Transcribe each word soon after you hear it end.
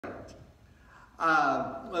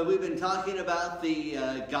Well, we've been talking about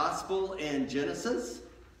the gospel in Genesis,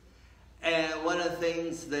 and one of the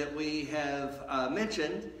things that we have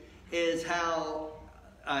mentioned is how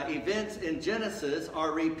events in Genesis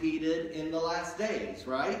are repeated in the last days,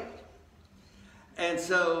 right? And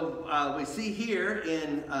so we see here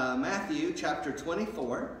in Matthew chapter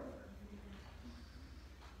 24,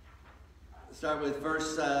 start with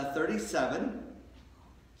verse 37.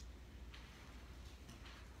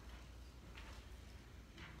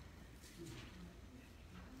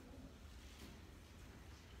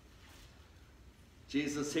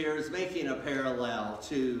 Jesus here is making a parallel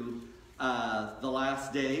to the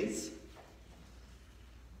last days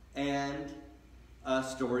and a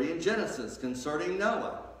story in Genesis concerning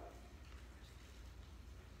Noah.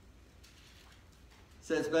 It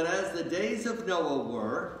says, "But as the days of Noah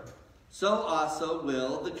were, so also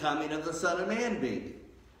will the coming of the Son of Man be.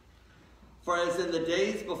 For as in the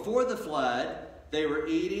days before the flood, they were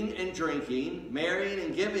eating and drinking, marrying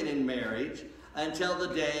and giving in marriage, until the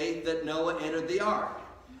day that Noah entered the ark,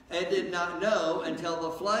 and did not know until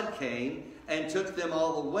the flood came and took them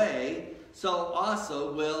all away, so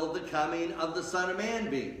also will the coming of the Son of Man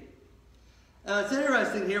be." Now it's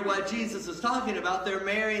interesting here what Jesus is talking about. They're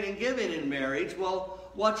marrying and giving in marriage. Well,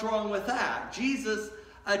 what's wrong with that? Jesus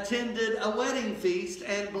attended a wedding feast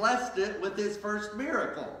and blessed it with his first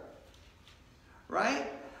miracle,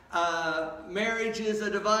 right? Marriage is a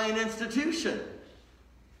divine institution.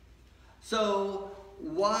 So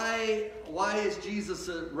why is Jesus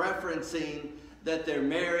referencing that they're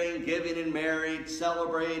marrying, giving in marriage,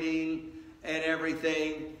 celebrating, and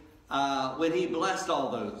everything when he blessed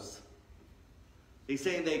all those? He's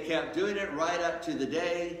saying they kept doing it right up to the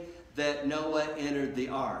day that Noah entered the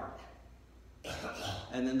ark.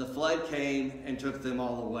 And then the flood came and took them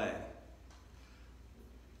all away.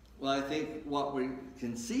 Well, I think what we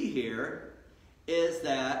can see here is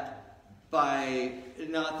that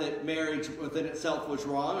not that marriage within itself was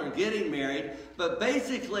wrong or getting married, but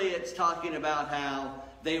basically it's talking about how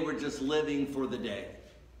they were just living for the day.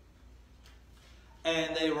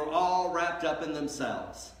 And they were all wrapped up in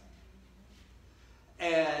themselves.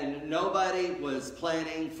 And nobody was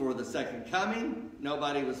planning for the second coming.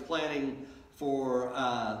 Nobody was planning for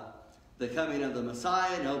the coming of the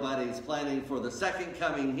Messiah. Nobody's planning for the second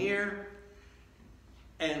coming here.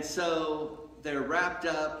 And so they're wrapped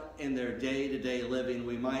up in their day-to-day living,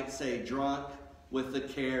 we might say drunk with the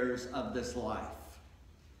cares of this life.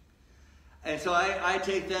 And so I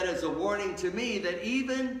take that as a warning to me that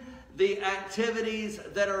even the activities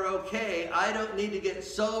that are okay, I don't need to get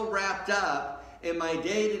so wrapped up in my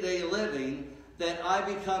day-to-day living that I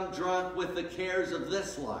become drunk with the cares of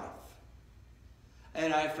this life.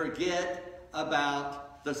 And I forget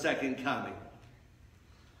about the second coming.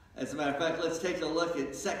 As a matter of fact, let's take a look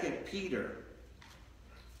at 2 Peter.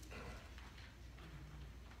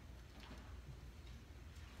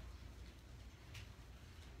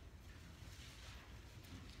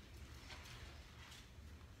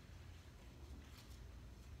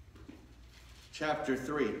 Chapter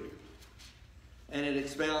 3. And it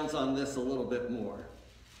expounds on this a little bit more.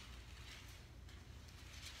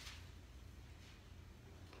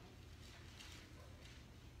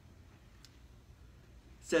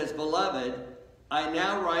 It says, "Beloved, I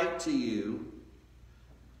now write to you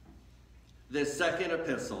this second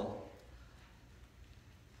epistle,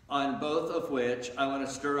 on both of which I want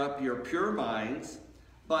to stir up your pure minds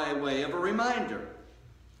by way of a reminder,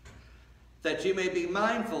 that you may be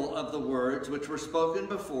mindful of the words which were spoken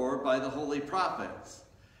before by the holy prophets,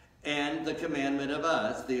 and the commandment of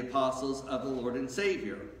us, the apostles of the Lord and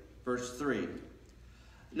Savior." Verse 3.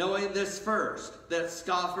 "Knowing this first, that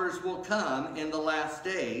scoffers will come in the last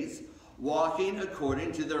days, walking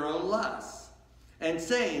according to their own lusts, and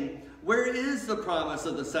saying, where is the promise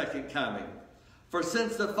of the second coming? For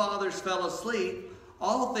since the fathers fell asleep,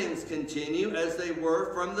 all things continue as they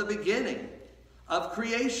were from the beginning of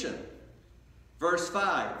creation." Verse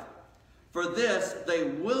 5, "For this they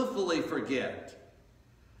willfully forget,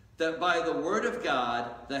 that by the word of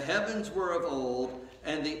God the heavens were of old,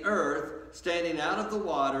 and the earth standing out of the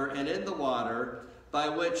water and in the water, by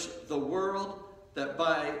which the world that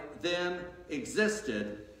by them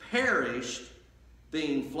existed perished,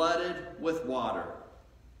 being flooded with water."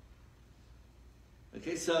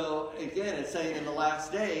 Okay, so again, it's saying in the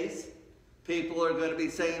last days, people are going to be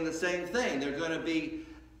saying the same thing. They're going to be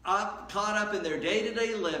caught up in their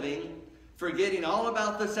day-to-day living, forgetting all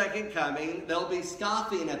about the second coming. They'll be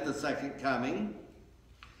scoffing at the second coming.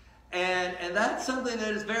 And that's something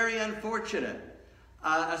that is very unfortunate,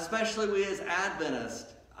 especially we as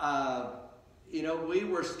Adventists. We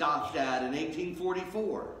were scoffed at in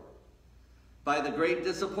 1844. by the great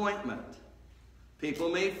disappointment. People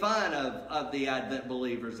made fun of the Advent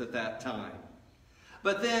believers at that time.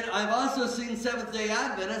 But then I've also seen Seventh-day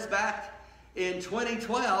Adventists back in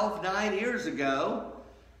 2012, 9 years ago,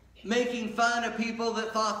 making fun of people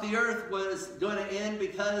that thought the earth was going to end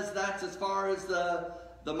because that's as far as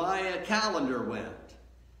the Maya calendar went.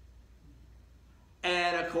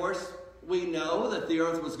 And of course, we know that the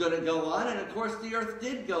earth was going to go on, and of course the earth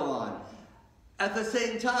did go on. At the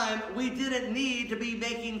same time, we didn't need to be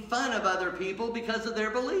making fun of other people because of their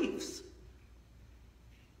beliefs.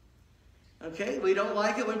 Okay, we don't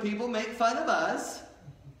like it when people make fun of us,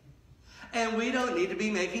 and we don't need to be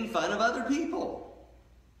making fun of other people.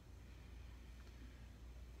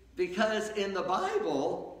 Because in the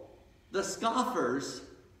Bible, the scoffers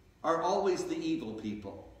are always the evil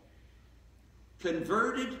people.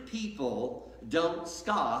 Converted people don't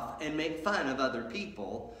scoff and make fun of other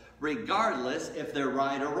people, regardless if they're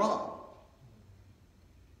right or wrong.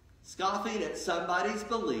 Scoffing at somebody's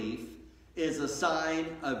belief is a sign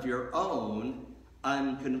of your own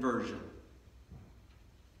unconversion.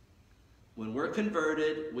 When we're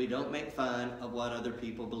converted, we don't make fun of what other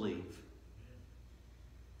people believe.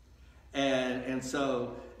 And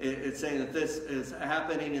so it's saying that this is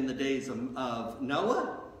happening in the days of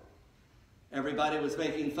Noah. Everybody was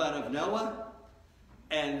making fun of Noah.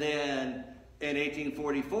 And then in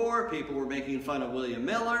 1844, people were making fun of William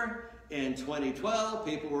Miller. In 2012,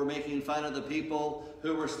 people were making fun of the people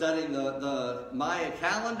who were studying the Maya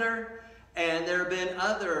calendar. And there have been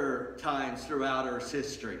other times throughout Earth's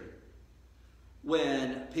history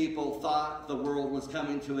when people thought the world was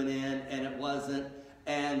coming to an end and it wasn't,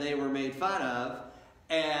 and they were made fun of.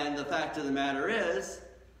 And the fact of the matter is,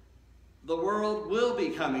 the world will be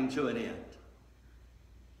coming to an end.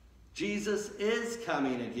 Jesus is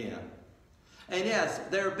coming again. And yes,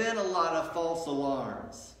 there have been a lot of false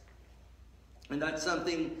alarms. And that's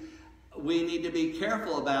something we need to be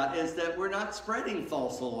careful about, is that we're not spreading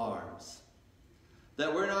false alarms.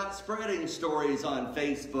 That we're not spreading stories on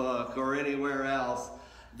Facebook or anywhere else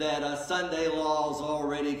that a Sunday law is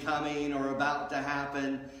already coming or about to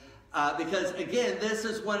happen. Because again, this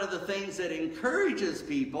is one of the things that encourages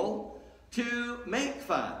people to make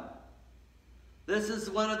fun. This is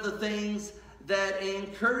one of the things that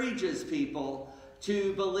encourages people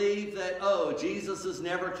to believe that, oh, Jesus is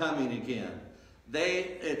never coming again.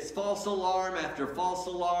 It's false alarm after false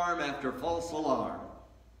alarm after false alarm.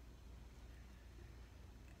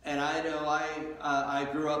 And I know I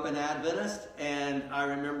grew up an Adventist, and I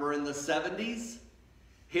remember in the 70s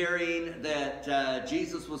hearing that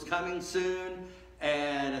Jesus was coming soon,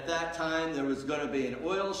 and at that time there was going to be an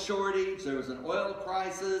oil shortage, there was an oil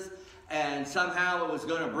crisis, and somehow it was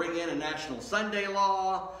going to bring in a national Sunday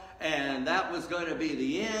law, and that was going to be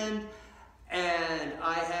the end. And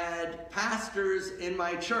I had pastors in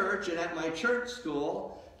my church and at my church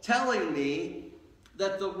school telling me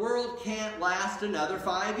that the world can't last another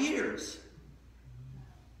 5 years.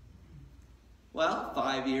 Well,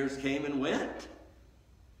 5 years came and went.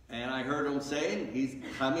 And I heard them saying, he's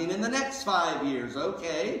coming in the next 5 years.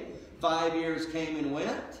 Okay, 5 years came and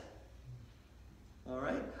went. All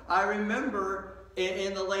right. I remember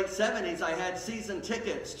in the late 70s, I had season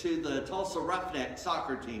tickets to the Tulsa Roughneck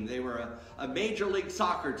soccer team. They were a major league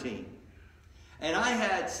soccer team. And I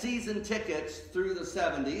had season tickets through the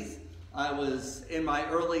 70s. I was in my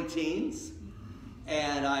early teens,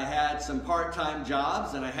 and I had some part-time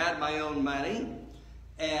jobs, and I had my own money.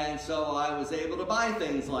 And so I was able to buy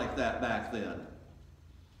things like that back then,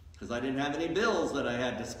 because I didn't have any bills that I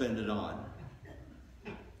had to spend it on.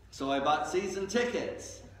 So I bought season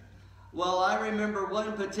tickets. Well, I remember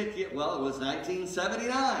one particular, well, it was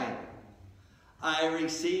 1979. I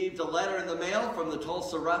received a letter in the mail from the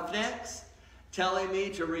Tulsa Roughnecks telling me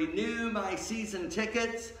to renew my season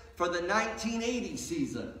tickets for the 1980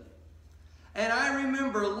 season. And I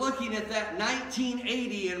remember looking at that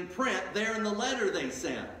 1980 in print there in the letter they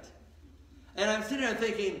sent. And I'm sitting there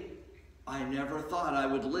thinking, I never thought I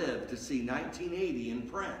would live to see 1980 in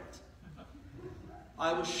print.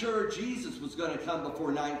 I was sure Jesus was going to come before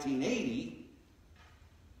 1980.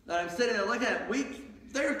 And I'm sitting there looking at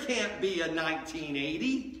it, there can't be a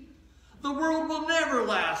 1980. The world will never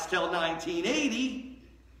last till 1980.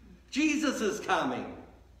 Jesus is coming.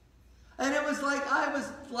 And it was like, I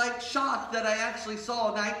was like shocked that I actually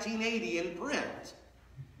saw 1980 in print.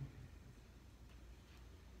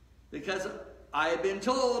 Because I had been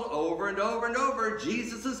told over and over and over,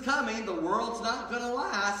 Jesus is coming, the world's not going to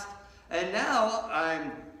last. And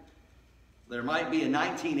now there might be a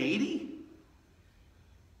 1980.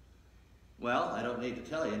 Well, I don't need to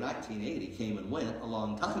tell you, 1980 came and went a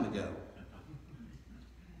long time ago.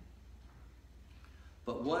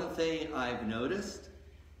 But one thing I've noticed,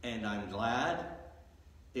 and I'm glad,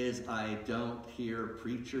 is I don't hear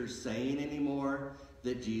preachers saying anymore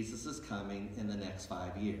that Jesus is coming in the next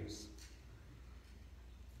 5 years.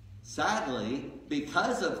 Sadly,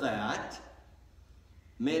 because of that,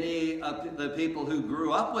 many of the people who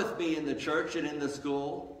grew up with me in the church and in the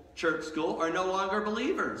church school, are no longer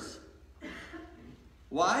believers.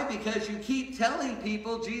 Why? Because you keep telling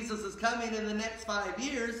people Jesus is coming in the next 5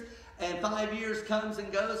 years, and 5 years comes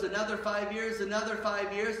and goes, another 5 years, another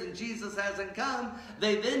 5 years, and Jesus hasn't come.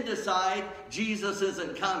 They then decide Jesus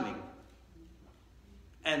isn't coming.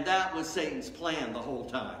 And that was Satan's plan the whole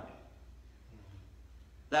time.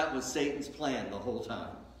 That was Satan's plan the whole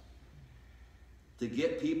time. To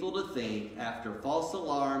get people to think, after false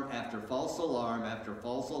alarm, after false alarm, after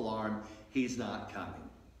false alarm, he's not coming.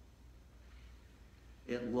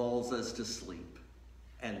 It lulls us to sleep.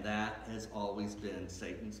 And that has always been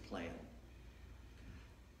Satan's plan.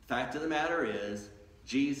 Fact of the matter is,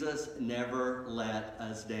 Jesus never let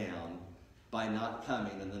us down by not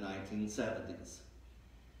coming in the 1970s.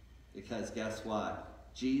 Because guess what?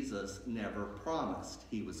 Jesus never promised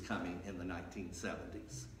he was coming in the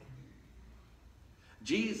 1970s.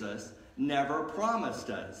 Jesus never promised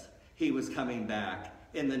us he was coming back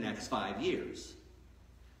in the next 5 years.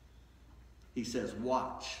 He says,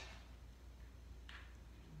 watch.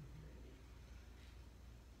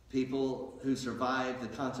 People who survived the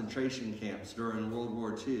concentration camps during World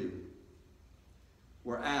War II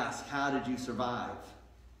were asked, how did you survive?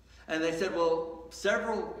 And they said, well,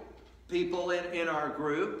 several people in our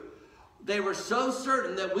group, they were so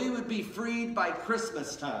certain that we would be freed by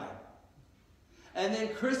Christmas time. And then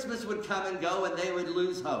Christmas would come and go and they would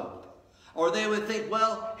lose hope. Or they would think,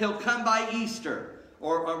 well, he'll come by Easter.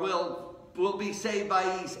 Or we'll be saved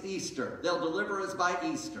by Easter. They'll deliver us by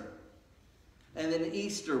Easter. And then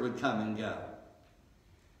Easter would come and go.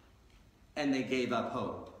 And they gave up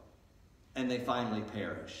hope. And they finally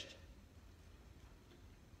perished.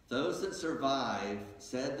 Those that survived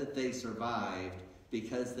said that they survived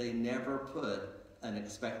because they never put an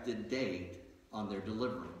expected date on their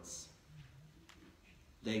deliverance.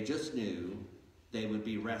 They just knew they would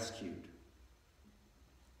be rescued.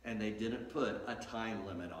 And they didn't put a time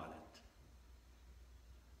limit on it.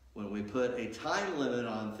 When we put a time limit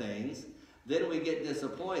on things, then we get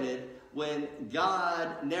disappointed when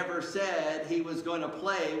God never said he was going to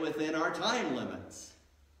play within our time limits.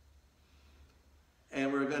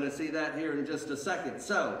 And we're going to see that here in just a second.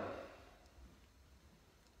 So,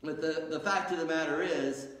 but the fact of the matter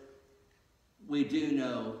is, we do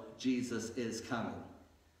know Jesus is coming.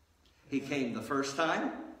 He came the first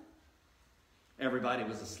time. Everybody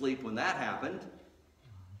was asleep when that happened.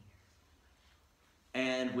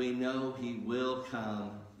 And we know he will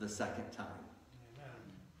come the second time.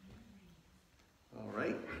 All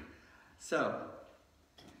right. So,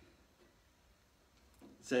 it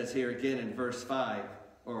says here again in verse 5,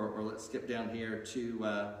 or let's skip down here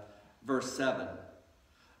to verse 7.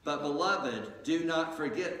 But beloved, do not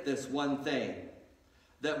forget this one thing,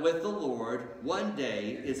 that with the Lord, one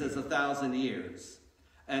day is as 1,000 years,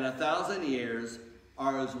 and 1,000 years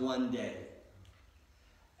are as one day.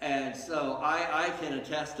 And so I can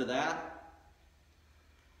attest to that.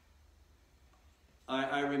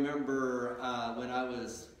 I remember when I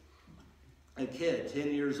was a kid,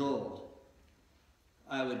 10 years old,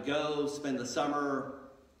 I would go spend the summer.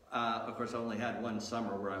 Of course, I only had one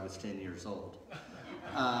summer where I was 10 years old.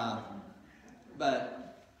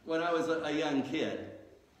 But when I was a young kid,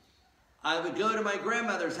 I would go to my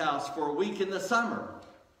grandmother's house for a week in the summer.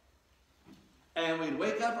 And we'd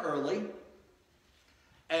wake up early,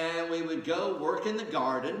 and we would go work in the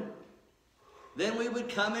garden. Then we would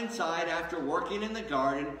come inside after working in the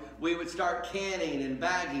garden. We would start canning and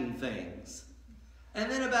bagging things. And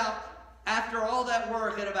then after all that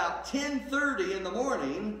work, at about 10:30 in the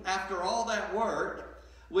morning, after all that work,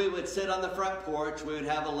 we would sit on the front porch. We would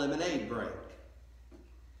have a lemonade break.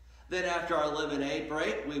 Then after our lemonade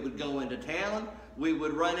break, we would go into town. We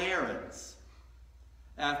would run errands.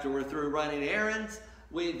 After we're through running errands,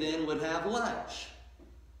 we then would have lunch.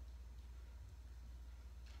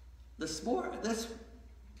 This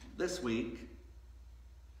week,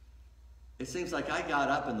 it seems like I got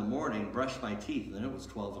up in the morning, brushed my teeth, and then it was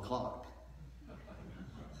 12 o'clock.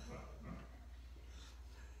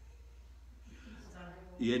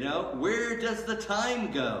 You know, where does the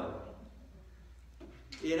time go?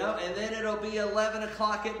 You know, and then it'll be 11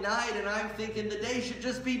 o'clock at night, and I'm thinking the day should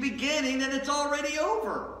just be beginning, and it's already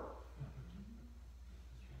over.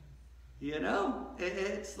 You know,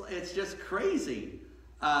 it's just crazy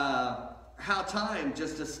how time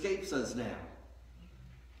just escapes us now.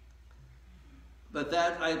 But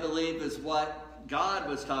that, I believe, is what God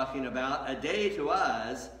was talking about. A day to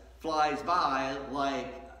us flies by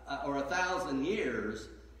like, or 1,000 years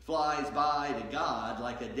flies by to God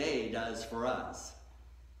like a day does for us.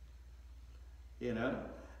 You know?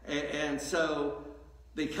 And so,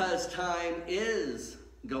 because time is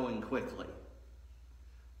going quickly,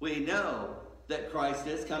 we know that Christ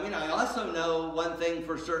is coming. I also know one thing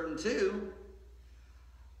for certain too,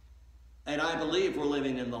 and I believe we're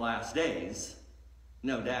living in the last days,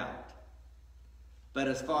 no doubt. But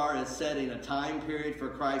as far as setting a time period for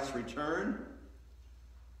Christ's return,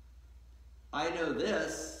 I know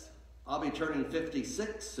this. I'll be turning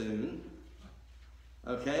 56 soon.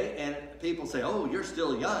 Okay? And people say, oh, you're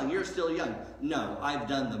still young. You're still young. No, I've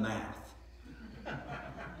done the math.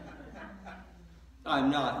 I'm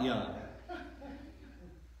not young.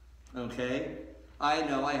 Okay? I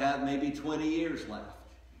know I have maybe 20 years left.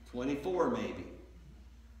 24 maybe.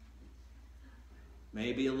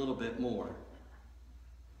 Maybe a little bit more.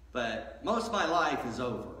 But most of my life is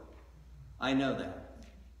over. I know that.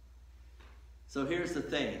 So here's the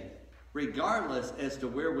thing. Regardless as to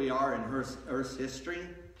where we are in Earth's history,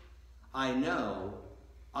 I know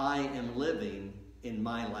I am living in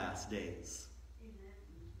my last days.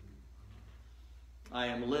 I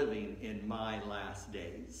am living in my last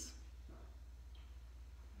days.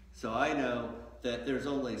 So I know that there's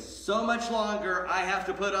only so much longer I have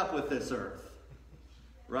to put up with this earth.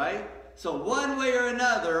 Right? So one way or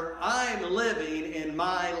another, I'm living in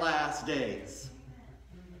my last days.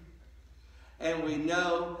 And we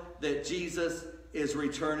know that Jesus is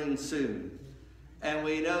returning soon. And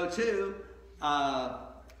we know too,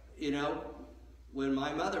 when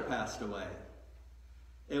my mother passed away,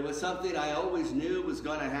 it was something I always knew was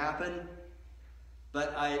going to happen.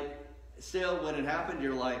 But still, when it happened,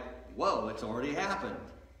 you're like, whoa, it's already happened.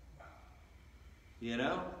 You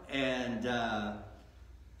know? And,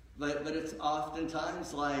 but it's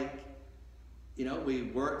oftentimes like, we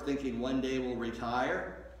work thinking one day we'll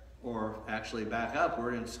retire. Or actually back up,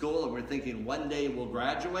 we're in school and we're thinking one day we'll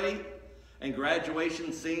graduate. And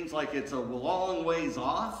graduation seems like it's a long ways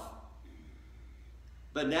off.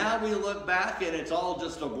 But now we look back and it's all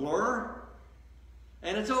just a blur.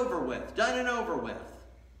 And it's over with, done and over with.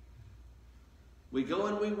 We go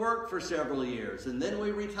and we work for several years and then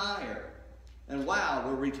we retire. And wow,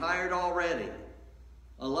 we're retired already.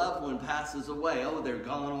 A loved one passes away. Oh, they're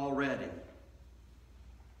gone already.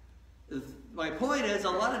 My point is, a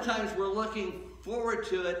lot of times we're looking forward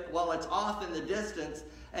to it while it's off in the distance,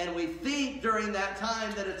 and we think during that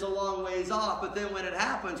time that it's a long ways off, but then when it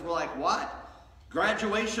happens, we're like, what?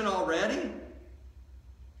 Graduation already?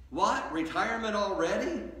 What? Retirement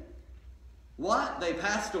already? What? They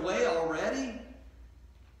passed away already?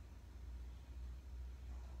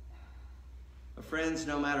 Friends,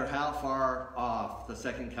 no matter how far off the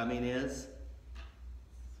second coming is,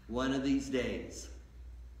 one of these days,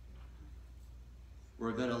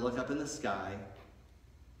 we're going to look up in the sky,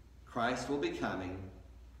 Christ will be coming,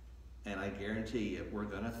 and I guarantee you we're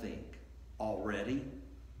going to think, already?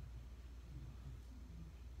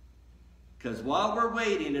 Because while we're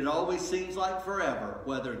waiting, it always seems like forever,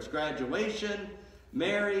 whether it's graduation,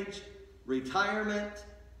 marriage, retirement,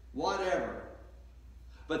 whatever.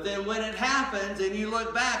 But then when it happens and you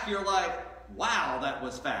look back, you're like, wow, that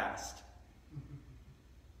was fast.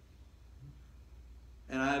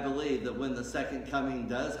 And I believe that when the second coming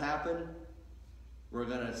does happen, we're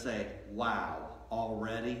going to say, wow,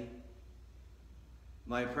 already?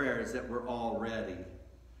 My prayer is that we're all ready.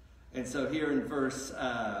 And so here in verse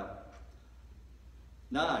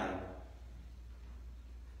 9,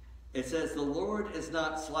 it says, the Lord is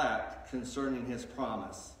not slack concerning his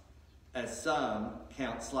promise, as some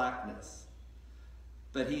count slackness,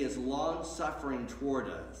 but he is long-suffering toward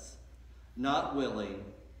us, not willing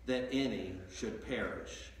that any should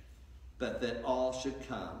perish, but that all should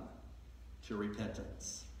come to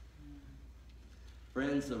repentance.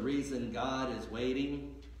 Friends, the reason God is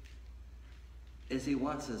waiting is he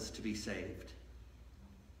wants us to be saved.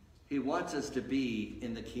 He wants us to be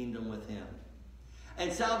in the kingdom with him.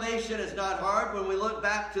 And salvation is not hard. When we look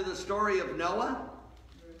back to the story of Noah,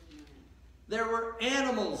 there were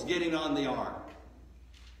animals getting on the ark.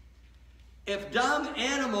 If dumb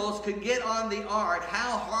animals could get on the ark,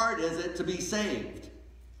 how hard is it to be saved?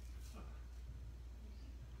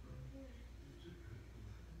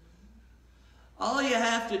 All you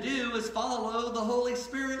have to do is follow the Holy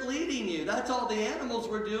Spirit leading you. That's all the animals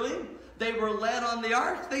were doing. They were led on the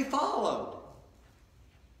ark. They followed.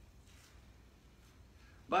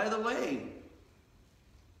 By the way,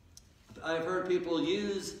 I've heard people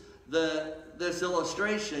use this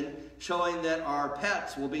illustration showing that our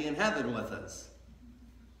pets will be in heaven with us.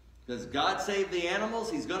 Because God saved the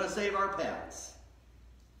animals, he's going to save our pets.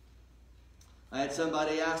 I had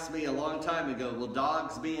somebody ask me a long time ago, will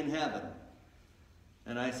dogs be in heaven?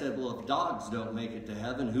 And I said, well, if dogs don't make it to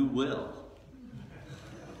heaven, who will?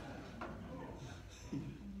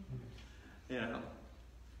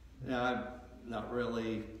 Now, I'm not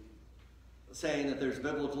really saying that there's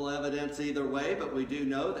biblical evidence either way, but we do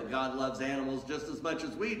know that God loves animals just as much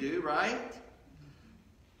as we do, right?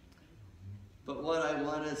 But what I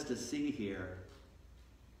want us to see here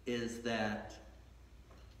is that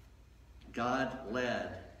God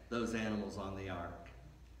led those animals on the ark.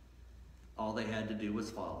 All they had to do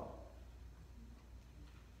was follow.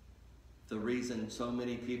 The reason so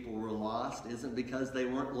many people were lost isn't because they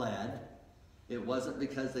weren't led. It wasn't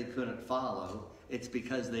because they couldn't follow. It's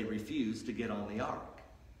because they refused to get on the ark.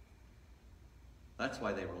 That's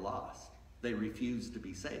why they were lost. They refused to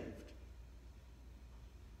be saved.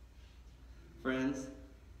 Friends,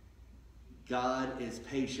 God is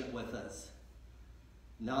patient with us,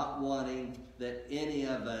 not wanting that any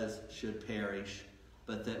of us should perish,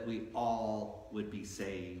 but that we all would be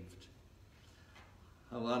saved.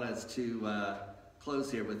 I want us to close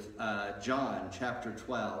here with John chapter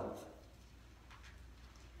 12.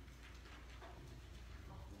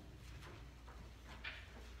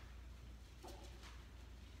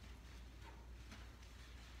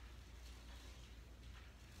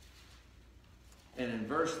 And in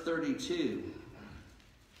verse 32,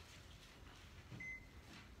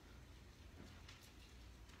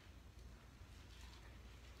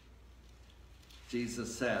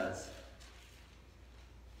 Jesus says,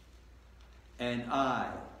 and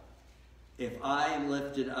I, if I am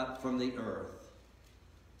lifted up from the earth,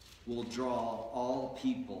 will draw all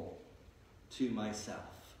people to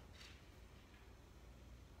myself.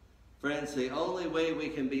 Friends, the only way we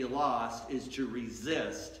can be lost is to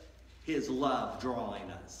resist his love drawing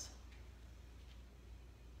us.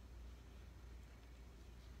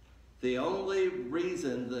 The only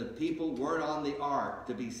reason the people weren't on the ark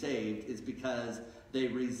to be saved is because they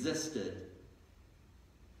resisted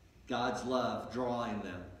God's love drawing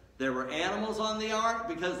them. There were animals on the ark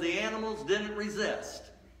because the animals didn't resist.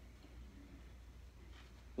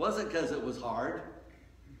 It wasn't because it was hard.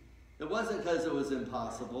 It wasn't because it was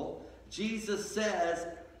impossible. Jesus says,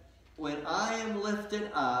 when I am lifted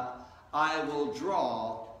up, I will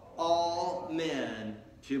draw all men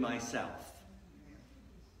to myself.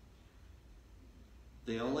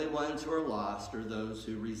 The only ones who are lost are those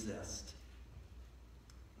who resist.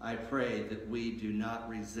 I pray that we do not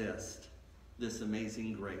resist this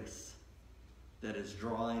amazing grace that is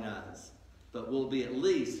drawing us, but we'll be at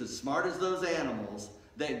least as smart as those animals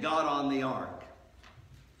that got on the ark,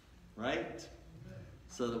 right?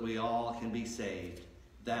 So that we all can be saved.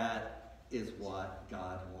 That is what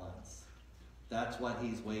God wants. That's what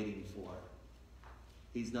he's waiting for.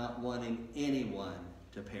 He's not wanting anyone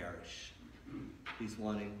to perish. He's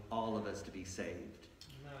wanting all of us to be saved.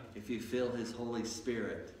 Amen. If you feel his Holy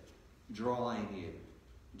Spirit drawing you,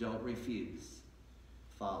 don't refuse.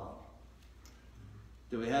 Follow.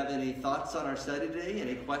 Do we have any thoughts on our study today?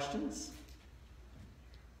 Any questions?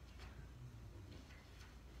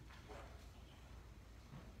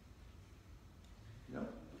 No?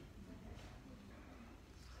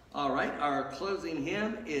 All right, our closing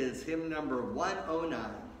hymn is hymn number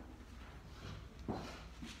 109.